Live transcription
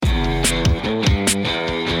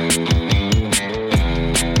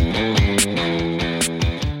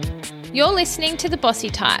listening to The Bossy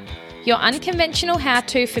Type, your unconventional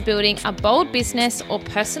how-to for building a bold business or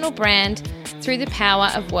personal brand through the power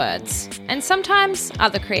of words, and sometimes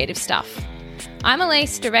other creative stuff. I'm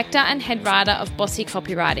Elise, director and head writer of Bossy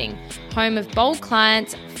Copywriting, home of bold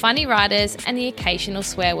clients, funny writers, and the occasional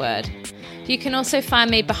swear word. You can also find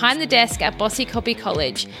me behind the desk at Bossy Copy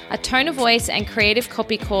College, a tone of voice and creative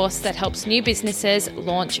copy course that helps new businesses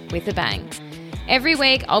launch with a bang. Every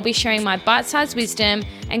week, I'll be sharing my bite-sized wisdom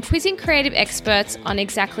and quizzing creative experts on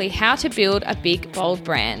exactly how to build a big, bold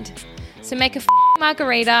brand. So make a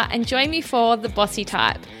margarita and join me for The Bossy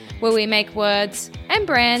Type, where we make words and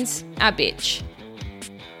brands our bitch.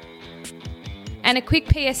 And a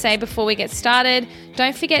quick PSA before we get started,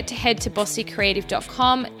 don't forget to head to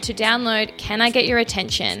bossycreative.com to download Can I Get Your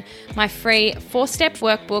Attention, my free 4-step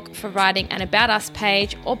workbook for writing an About Us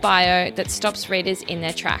page or bio that stops readers in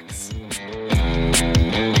their tracks.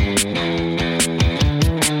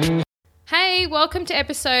 Hey, welcome to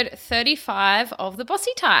episode 35 of The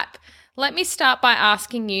Bossy Type. Let me start by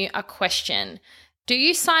asking you a question. Do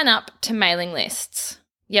you sign up to mailing lists?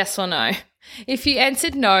 Yes or no? If you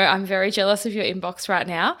answered no, I'm very jealous of your inbox right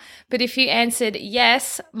now. But if you answered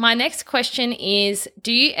yes, my next question is,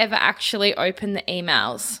 do you ever actually open the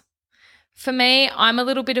emails? For me, I'm a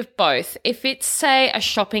little bit of both. If it's, say, a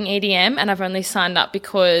shopping EDM and I've only signed up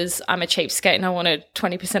because I'm a cheapskate and I wanted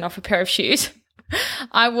 20% off a pair of shoes,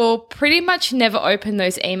 I will pretty much never open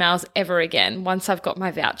those emails ever again once I've got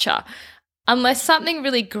my voucher. Unless something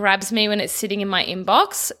really grabs me when it's sitting in my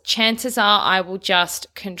inbox, chances are I will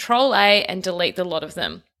just Control A and delete the lot of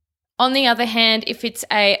them. On the other hand, if it's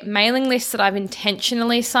a mailing list that I've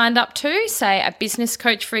intentionally signed up to, say a business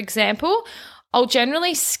coach, for example, I'll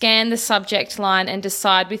generally scan the subject line and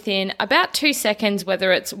decide within about 2 seconds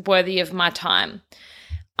whether it's worthy of my time.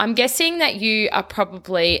 I'm guessing that you are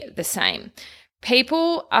probably the same.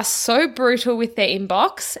 People are so brutal with their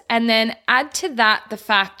inbox, and then add to that the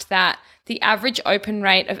fact that the average open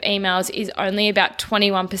rate of emails is only about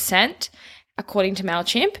 21%, according to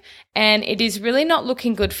MailChimp, and it is really not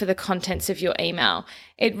looking good for the contents of your email.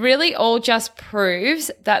 It really all just proves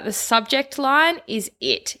that the subject line is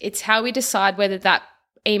it. It's how we decide whether that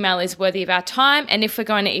email is worthy of our time and if we're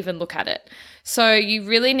going to even look at it. So you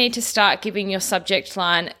really need to start giving your subject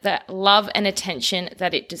line the love and attention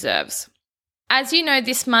that it deserves. As you know,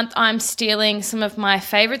 this month I'm stealing some of my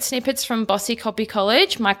favorite snippets from Bossy Copy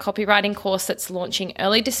College, my copywriting course that's launching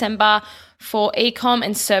early December for e-com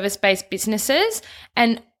and service-based businesses.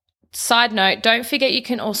 And side note, don't forget you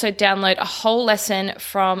can also download a whole lesson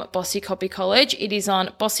from Bossy Copy College. It is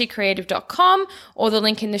on bossycreative.com or the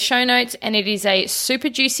link in the show notes, and it is a super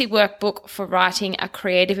juicy workbook for writing a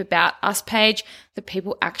creative About Us page that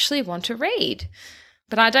people actually want to read.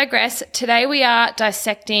 But I digress. Today we are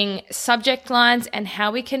dissecting subject lines and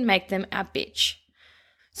how we can make them our bitch.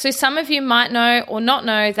 So some of you might know or not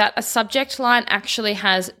know that a subject line actually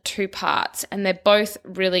has 2 parts, and they're both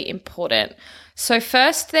really important. So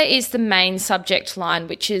first there is the main subject line,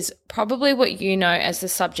 which is probably what you know as the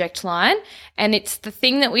subject line, and it's the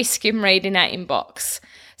thing that we skim read in our inbox.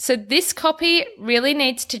 So this copy really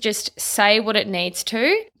needs to just say what it needs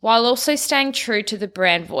to, while also staying true to the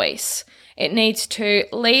brand voice. It needs to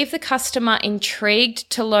leave the customer intrigued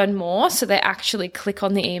to learn more so they actually click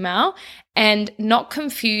on the email, and not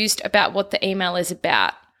confused about what the email is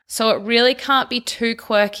about. So it really can't be too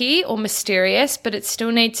quirky or mysterious, but it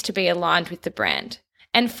still needs to be aligned with the brand.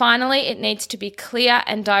 And finally, it needs to be clear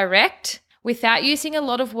and direct without using a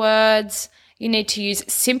lot of words. You need to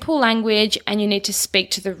use simple language and you need to speak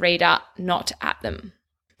to the reader, not at them.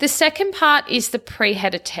 The second part is the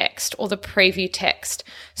pre-header text or the preview text.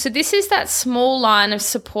 So this is that small line of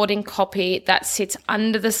supporting copy that sits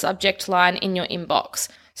under the subject line in your inbox.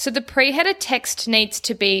 So the pre-header text needs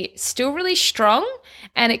to be still really strong,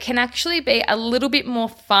 and it can actually be a little bit more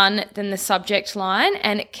fun than the subject line,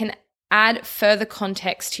 and it can add further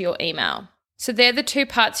context to your email. So they're the 2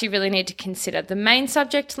 parts you really need to consider, the main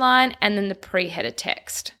subject line and then the pre-header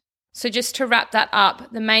text. So just to wrap that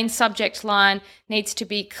up, the main subject line needs to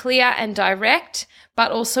be clear and direct,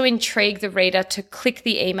 but also intrigue the reader to click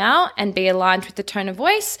the email and be aligned with the tone of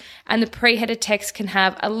voice. And the pre-header text can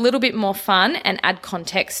have a little bit more fun and add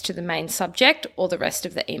context to the main subject or the rest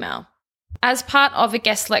of the email. As part of a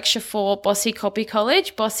guest lecture for Bossy Copy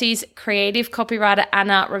College, Bossy's creative copywriter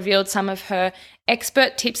Anna revealed some of her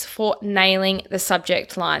expert tips for nailing the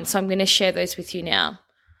subject line. So I'm going to share those with you now.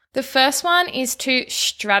 The first one is to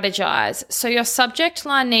strategize. So your subject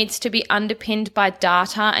line needs to be underpinned by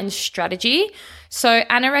data and strategy. So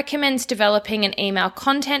Anna recommends developing an email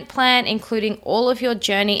content plan, including all of your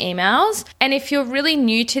journey emails. And if you're really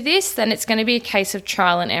new to this, then it's going to be a case of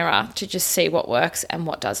trial and error to just see what works and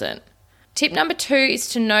what doesn't. Tip number 2 is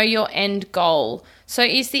to know your end goal. So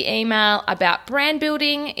is the email about brand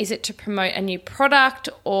building? Is it to promote a new product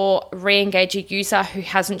or re-engage a user who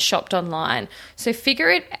hasn't shopped online? So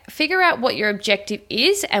figure out what your objective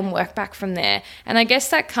is and work back from there. And I guess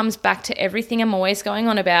that comes back to everything I'm always going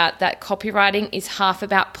on about, that copywriting is half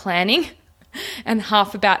about planning and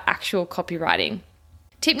half about actual copywriting.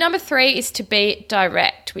 Tip number 3 is to be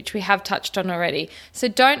direct, which we have touched on already. So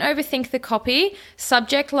don't overthink the copy.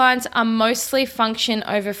 Subject lines are mostly function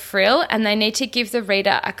over frill, and they need to give the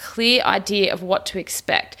reader a clear idea of what to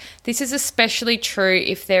expect. This is especially true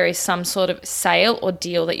if there is some sort of sale or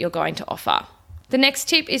deal that you're going to offer. The next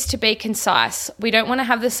tip is to be concise. We don't want to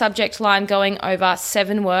have the subject line going over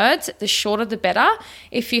 7 words. The shorter the better.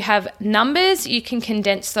 If you have numbers, you can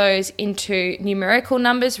condense those into numerical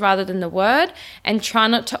numbers rather than the word, and try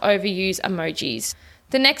not to overuse emojis.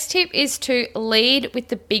 The next tip is to lead with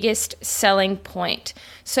the biggest selling point.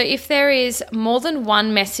 So if there is more than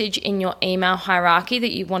one message in your email hierarchy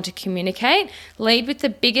that you want to communicate, lead with the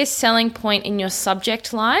biggest selling point in your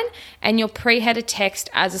subject line and your pre-header text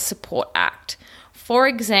as a support act. For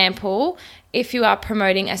example, if you are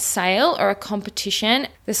promoting a sale or a competition,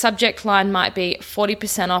 the subject line might be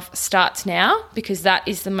 40% off starts now, because that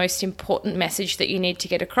is the most important message that you need to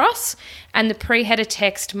get across. And the pre-header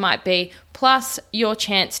text might be plus your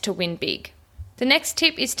chance to win big. The next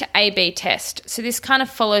tip is to A/B test. So this kind of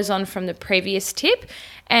follows on from the previous tip,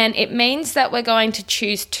 and it means that we're going to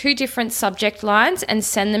choose 2 different subject lines and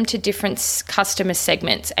send them to different customer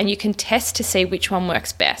segments, and you can test to see which one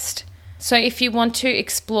works best. So if you want to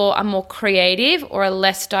explore a more creative or a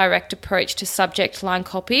less direct approach to subject line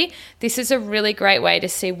copy, this is a really great way to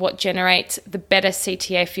see what generates the better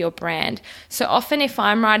CTA for your brand. So often if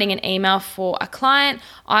I'm writing an email for a client,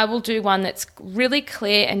 I will do one that's really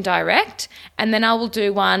clear and direct, and then I will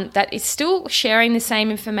do one that is still sharing the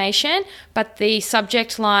same information, but the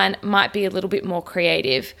subject line might be a little bit more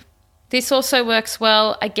creative. This also works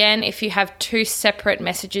well, again, if you have 2 separate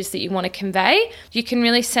messages that you want to convey. You can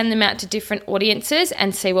really send them out to different audiences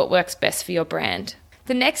and see what works best for your brand.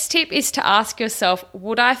 The next tip is to ask yourself,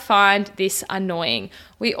 would I find this annoying?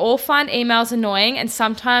 We all find emails annoying, and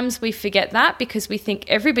sometimes we forget that because we think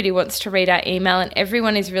everybody wants to read our email and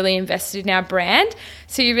everyone is really invested in our brand.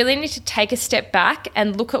 So you really need to take a step back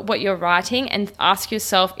and look at what you're writing and ask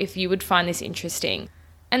yourself if you would find this interesting.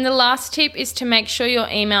 And the last tip is to make sure your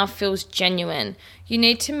email feels genuine. You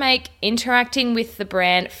need to make interacting with the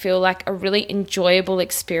brand feel like a really enjoyable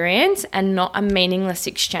experience and not a meaningless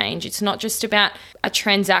exchange. It's not just about a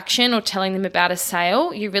transaction or telling them about a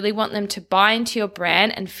sale. You really want them to buy into your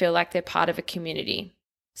brand and feel like they're part of a community.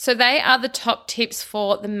 So they are the top tips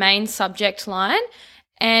for the main subject line.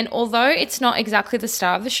 And although it's not exactly the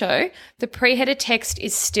star of the show, the pre-header text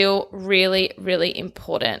is still really, really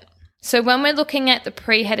important. So when we're looking at the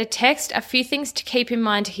pre-header text, a few things to keep in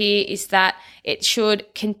mind here is that it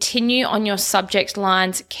should continue on your subject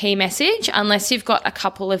line's key message, unless you've got a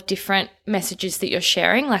couple of different messages that you're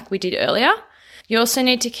sharing, like we did earlier. You also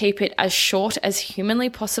need to keep it as short as humanly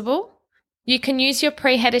possible. You can use your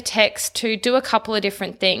pre-header text to do a couple of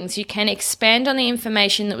different things. You can expand on the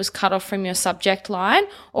information that was cut off from your subject line,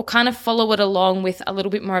 or kind of follow it along with a little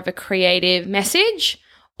bit more of a creative message.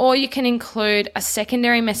 Or you can include a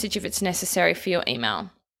secondary message if it's necessary for your email.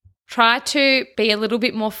 Try to be a little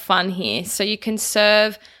bit more fun here, so you can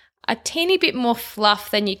serve a teeny bit more fluff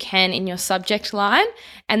than you can in your subject line,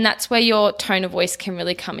 and that's where your tone of voice can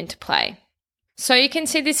really come into play. So you can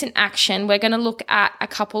see this in action. We're going to look at a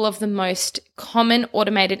couple of the most common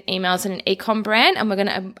automated emails in an e-com brand, and we're going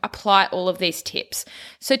to apply all of these tips.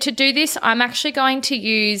 So to do this, I'm actually going to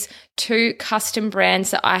use 2 custom brands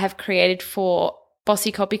that I have created for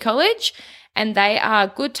Bossy Copy College, and they are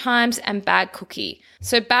Good Times and Bad Cookie.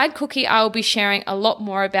 So Bad Cookie I will be sharing a lot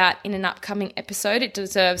more about in an upcoming episode. It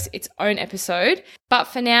deserves its own episode. But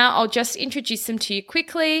for now, I'll just introduce them to you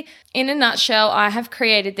quickly. In a nutshell, I have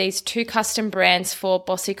created these 2 custom brands for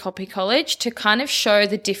Bossy Copy College to kind of show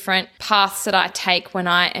the different paths that I take when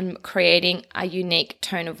I am creating a unique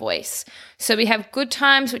tone of voice. So we have Good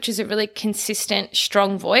Times, which is a really consistent,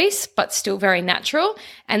 strong voice, but still very natural.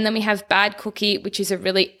 And then we have Bad Cookie, which is a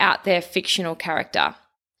really out there fictional character.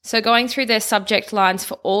 So going through their subject lines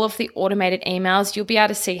for all of the automated emails, you'll be able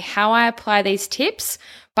to see how I apply these tips,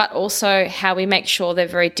 but also how we make sure they're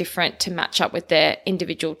very different to match up with their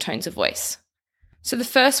individual tones of voice. So the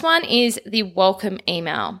first one is the welcome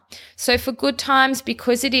email. So for Good Times,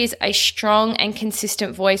 because it is a strong and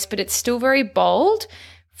consistent voice, but it's still very bold,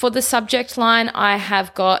 for the subject line, I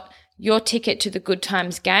have got your ticket to the Good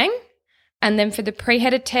Times gang. And then for the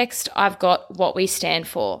pre-header text, I've got what we stand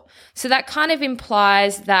for. So that kind of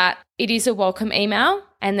implies that it is a welcome email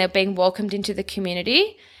and they're being welcomed into the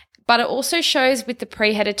community. But it also shows with the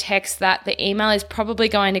pre-header text that the email is probably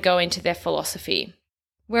going to go into their philosophy.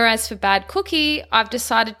 Whereas for Bad Cookie, I've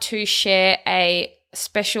decided to share a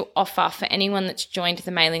special offer for anyone that's joined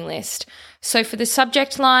the mailing list. So for the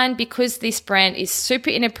subject line, because this brand is super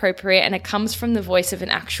inappropriate and it comes from the voice of an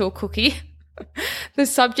actual cookie, the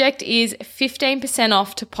subject is 15%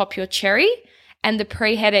 off to pop your cherry, and the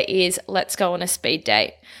pre-header is let's go on a speed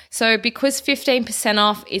date. So because 15%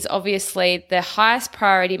 off is obviously the highest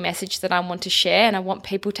priority message that I want to share and I want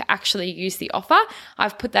people to actually use the offer,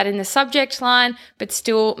 I've put that in the subject line, but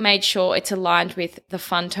still made sure it's aligned with the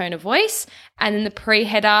fun tone of voice. And then the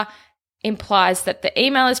pre-header implies that the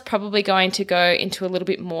email is probably going to go into a little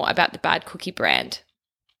bit more about the Bad Cookie brand.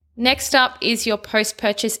 Next up is your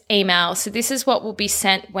post-purchase email. So this is what will be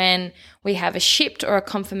sent when we have a shipped or a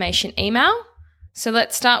confirmation email. So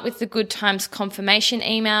let's start with the Good Times confirmation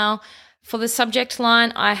email. For the subject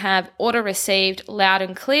line, I have order received loud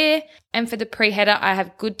and clear. And for the pre-header, I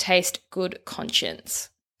have good taste, good conscience.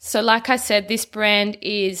 So like I said, this brand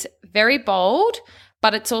is very bold,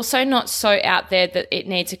 but it's also not so out there that it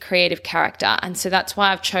needs a creative character. And so that's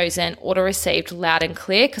why I've chosen order received loud and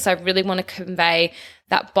clear, because I really want to convey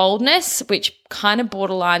that boldness, which kind of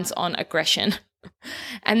borderlines on aggression.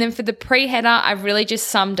 And then for the pre-header, I've really just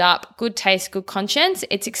summed up good taste, good conscience.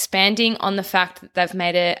 It's expanding on the fact that they've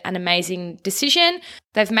made an amazing decision.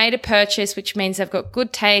 They've made a purchase, which means they've got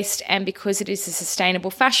good taste. And because it is a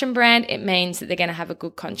sustainable fashion brand, it means that they're going to have a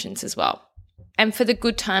good conscience as well. And for the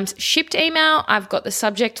Good Times shipped email, I've got the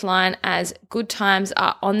subject line as Good Times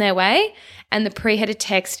are on their way, and the pre-header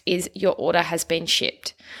text is your order has been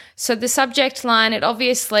shipped. So the subject line, it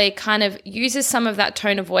obviously kind of uses some of that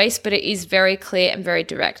tone of voice, but it is very clear and very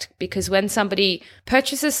direct, because when somebody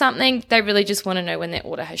purchases something, they really just want to know when their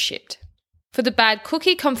order has shipped. For the Bad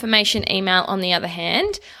Cookie confirmation email, on the other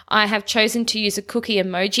hand, I have chosen to use a cookie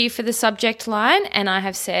emoji for the subject line, and I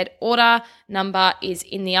have said order number is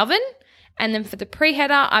in the oven. And then for the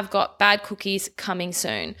pre-header, I've got Bad Cookies coming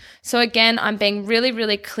soon. So again, I'm being really,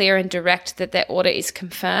 really clear and direct that their order is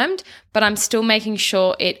confirmed, but I'm still making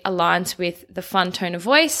sure it aligns with the fun tone of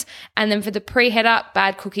voice. And then for the pre-header,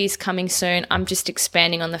 Bad Cookies coming soon, I'm just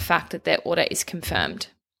expanding on the fact that their order is confirmed.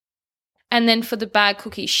 And then for the Bad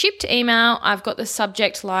Cookie shipped email, I've got the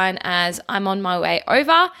subject line as I'm on my way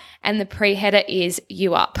over, and the pre-header is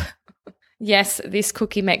you up. Yes, this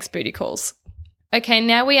cookie makes booty calls. Okay,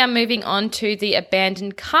 now we are moving on to the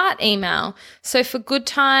abandoned cart email. So for Good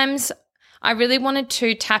Times, I really wanted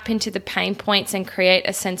to tap into the pain points and create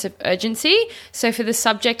a sense of urgency. So for the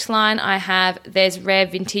subject line, I have there's rare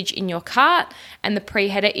vintage in your cart, and the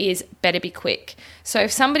pre-header is better be quick. So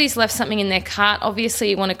if somebody's left something in their cart, obviously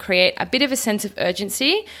you want to create a bit of a sense of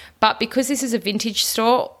urgency, but because this is a vintage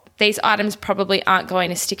store, these items probably aren't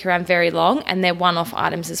going to stick around very long, and they're one-off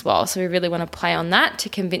items as well. So we really want to play on that to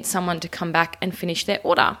convince someone to come back and finish their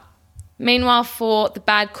order. Meanwhile, for the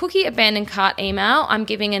Bad Cookie abandoned cart email, I'm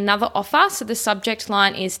giving another offer. So the subject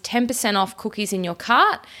line is 10% off cookies in your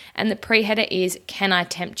cart, and the pre-header is can I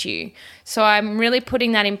tempt you? So I'm really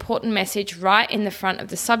putting that important message right in the front of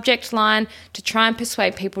the subject line to try and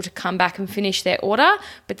persuade people to come back and finish their order,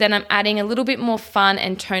 but then I'm adding a little bit more fun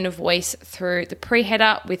and tone of voice through the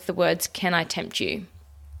pre-header with the words can I tempt you?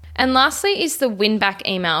 And lastly is the win-back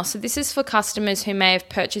email. So this is for customers who may have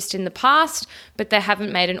purchased in the past, but they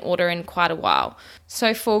haven't made an order in quite a while.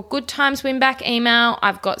 So for Good Times win-back email,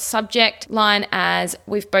 I've got subject line as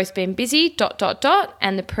we've both been busy, ...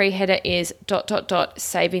 and the pre-header is ...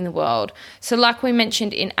 saving the world. So like we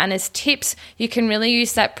mentioned in Anna's tips, you can really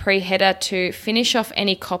use that pre-header to finish off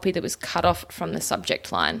any copy that was cut off from the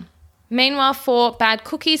subject line. Meanwhile, for Bad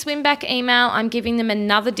Cookies win-back email, I'm giving them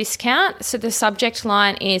another discount. So the subject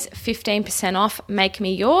line is 15% off, make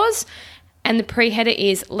me yours. And the pre-header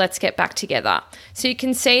is let's get back together. So you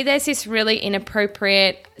can see there's this really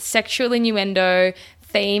inappropriate sexual innuendo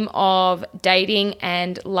theme of dating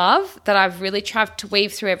and love that I've really tried to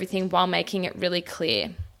weave through everything while making it really clear.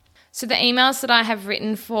 So the emails that I have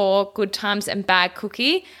written for Good Times and Bad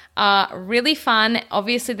Cookie are really fun.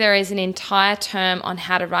 Obviously, there is an entire term on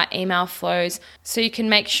how to write email flows, so you can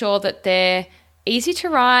make sure that they're easy to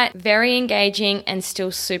write, very engaging, and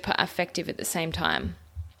still super effective at the same time.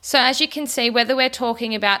 So as you can see, whether we're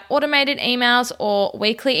talking about automated emails or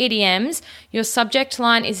weekly EDMs, your subject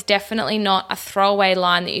line is definitely not a throwaway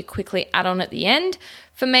line that you quickly add on at the end.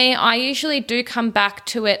 For me, I usually do come back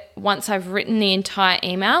to it once I've written the entire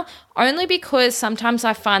email, only because sometimes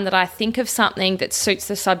I find that I think of something that suits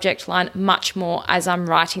the subject line much more as I'm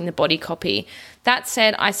writing the body copy. That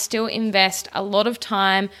said, I still invest a lot of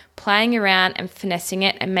time playing around and finessing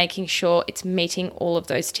it and making sure it's meeting all of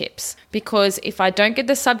those tips. Because if I don't get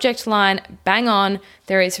the subject line bang on,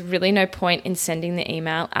 there is really no point in sending the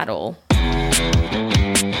email at all.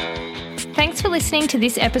 Thanks for listening to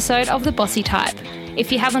this episode of The Bossy Type.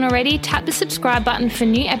 If you haven't already, tap the subscribe button for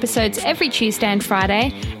new episodes every Tuesday and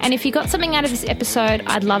Friday. And if you got something out of this episode,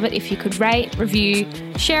 I'd love it if you could rate, review,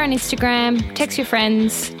 share on Instagram, text your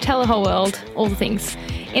friends, tell the whole world, all the things.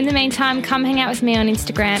 In the meantime, come hang out with me on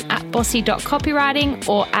Instagram at bossy.copywriting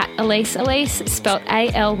or at Alyce, spelled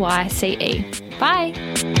ALYCE.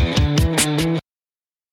 Bye.